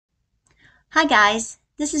Hi guys,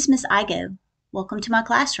 this is Miss Igo. Welcome to my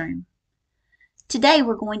classroom. Today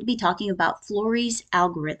we're going to be talking about Fleury's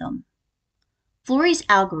algorithm. Fleury's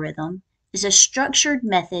algorithm is a structured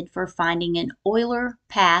method for finding an Euler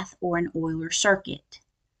path or an Euler circuit.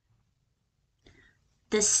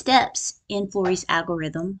 The steps in Fleury's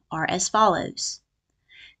algorithm are as follows.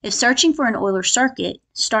 If searching for an Euler circuit,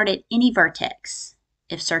 start at any vertex.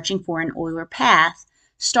 If searching for an Euler path,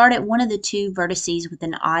 start at one of the two vertices with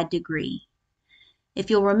an odd degree. If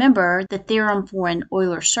you'll remember, the theorem for an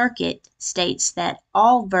Euler circuit states that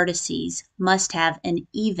all vertices must have an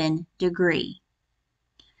even degree.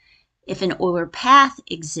 If an Euler path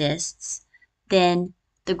exists, then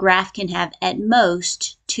the graph can have at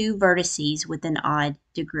most two vertices with an odd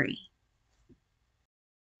degree.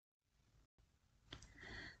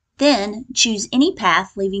 Then choose any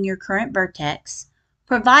path leaving your current vertex,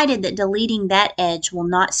 provided that deleting that edge will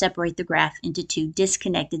not separate the graph into two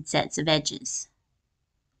disconnected sets of edges.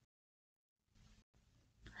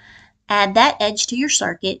 Add that edge to your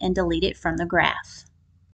circuit and delete it from the graph.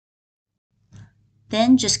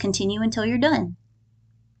 Then just continue until you're done.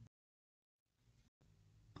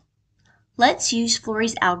 Let's use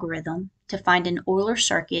Fleury's algorithm to find an Euler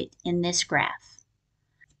circuit in this graph.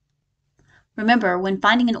 Remember, when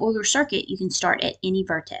finding an Euler circuit, you can start at any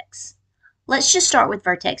vertex. Let's just start with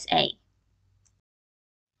vertex A.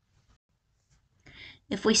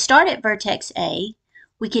 If we start at vertex A,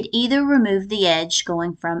 we could either remove the edge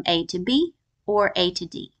going from A to B or A to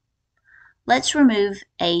D. Let's remove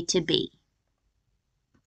A to B.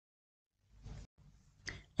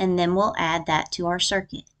 And then we'll add that to our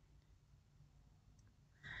circuit.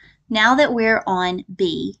 Now that we're on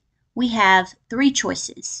B, we have three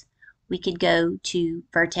choices. We could go to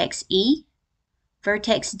vertex E,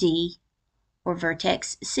 vertex D, or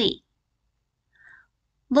vertex C.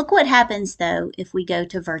 Look what happens though if we go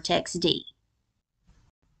to vertex D.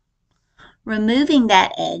 Removing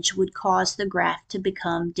that edge would cause the graph to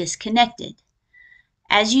become disconnected.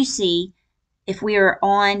 As you see, if we are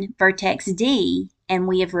on vertex D and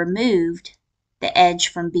we have removed the edge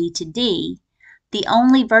from B to D, the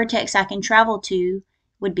only vertex I can travel to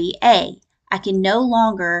would be A. I can no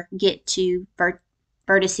longer get to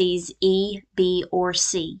vertices E, B, or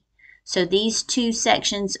C. So these two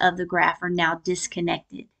sections of the graph are now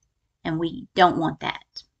disconnected, and we don't want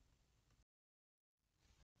that.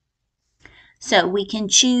 So we can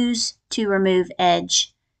choose to remove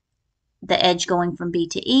the edge going from B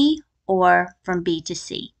to E or from B to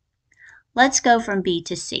C. Let's go from B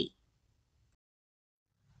to C.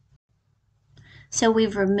 So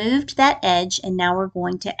we've removed that edge and now we're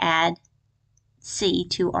going to add C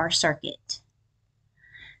to our circuit.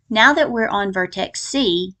 Now that we're on vertex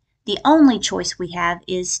C, the only choice we have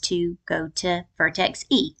is to go to vertex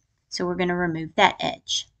E. So we're going to remove that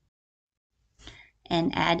edge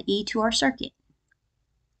and add E to our circuit.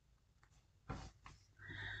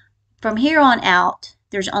 From here on out,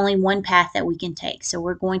 there's only one path that we can take. So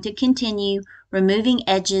we're going to continue removing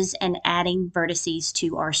edges and adding vertices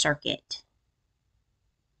to our circuit.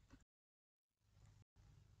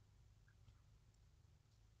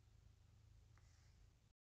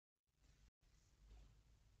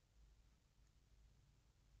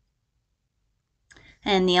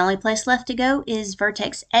 And the only place left to go is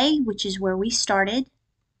vertex A, which is where we started.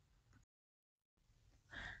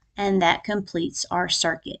 And that completes our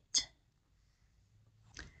circuit.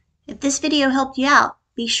 If this video helped you out,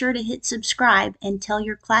 be sure to hit subscribe and tell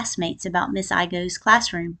your classmates about Miss Igo's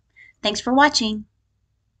classroom. Thanks for watching.